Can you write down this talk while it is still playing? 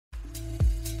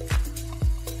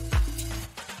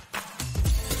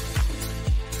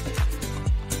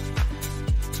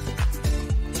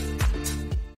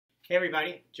Hey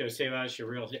everybody, Joe Savas, your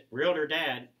realtor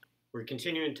dad. We're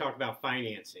continuing to talk about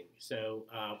financing. So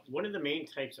one of the main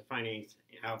types of finance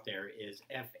out there is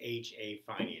FHA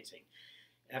financing.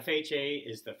 FHA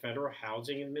is the Federal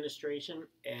Housing Administration,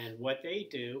 and what they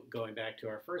do, going back to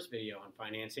our first video on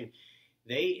financing,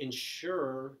 they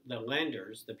insure the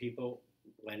lenders, the people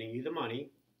lending you the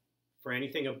money, for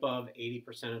anything above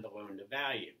 80% of the loan to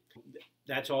value.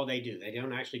 That's all they do. They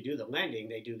don't actually do the lending,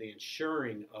 they do the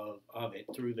insuring of it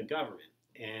through the government.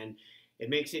 And it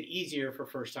makes it easier for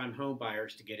first-time home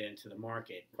buyers to get into the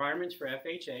market. Requirements for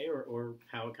FHA, or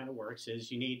how it kind of works,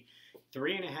 is you need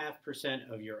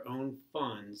 3.5% of your own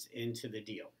funds into the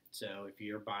deal. So if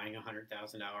you're buying a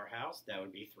 $100,000 house, that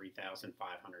would be $3,500.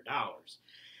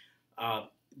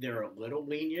 They're a little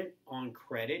lenient on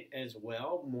credit as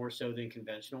well, more so than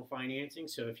conventional financing.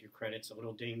 So if your credit's a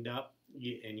little dinged up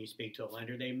and you speak to a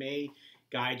lender, they may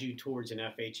guide you towards an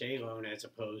FHA loan as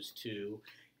opposed to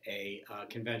a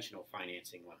conventional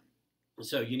financing loan.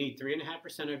 So you need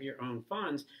 3.5% of your own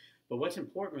funds. But what's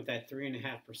important with that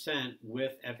 3.5%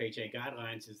 with FHA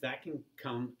guidelines is that can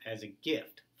come as a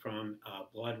gift from a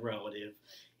blood relative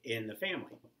in the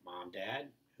family. Mom, dad,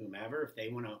 whomever, if they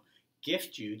want to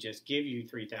gift you, just give you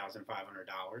 $3,500,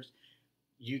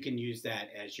 you can use that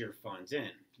as your funds in.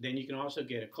 Then you can also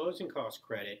get a closing cost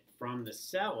credit from the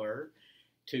seller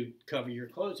to cover your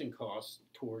closing costs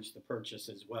towards the purchase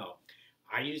as well.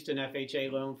 I used an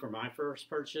FHA loan for my first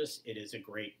purchase. It is a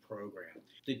great program.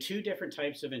 The two different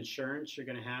types of insurance you're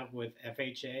going to have with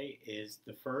FHA is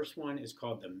the first one is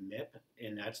called the MIP,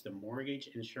 and that's the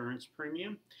mortgage insurance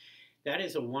premium. That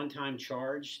is a one-time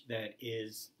charge that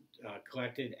is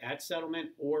collected at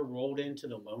settlement or rolled into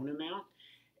the loan amount,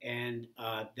 and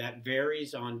that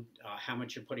varies on how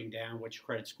much you're putting down, what your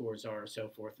credit scores are, so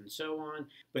forth and so on.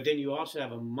 But then you also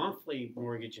have a monthly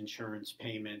mortgage insurance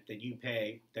payment that you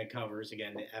pay that covers,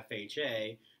 again, the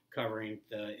FHA, covering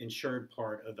the insured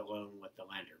part of the loan with the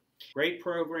lender. Great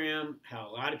program, how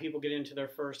a lot of people get into their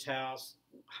first house.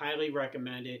 Highly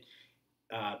recommend it.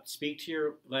 Speak to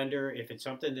your lender. If it's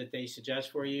something that they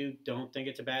suggest for you, don't think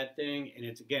it's a bad thing. And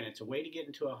it's a way to get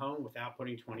into a home without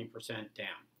putting 20% down.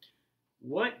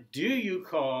 What do you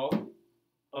call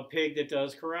a pig that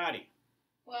does karate?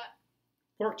 What?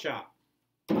 Pork chop.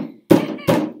 I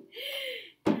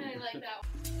like that one.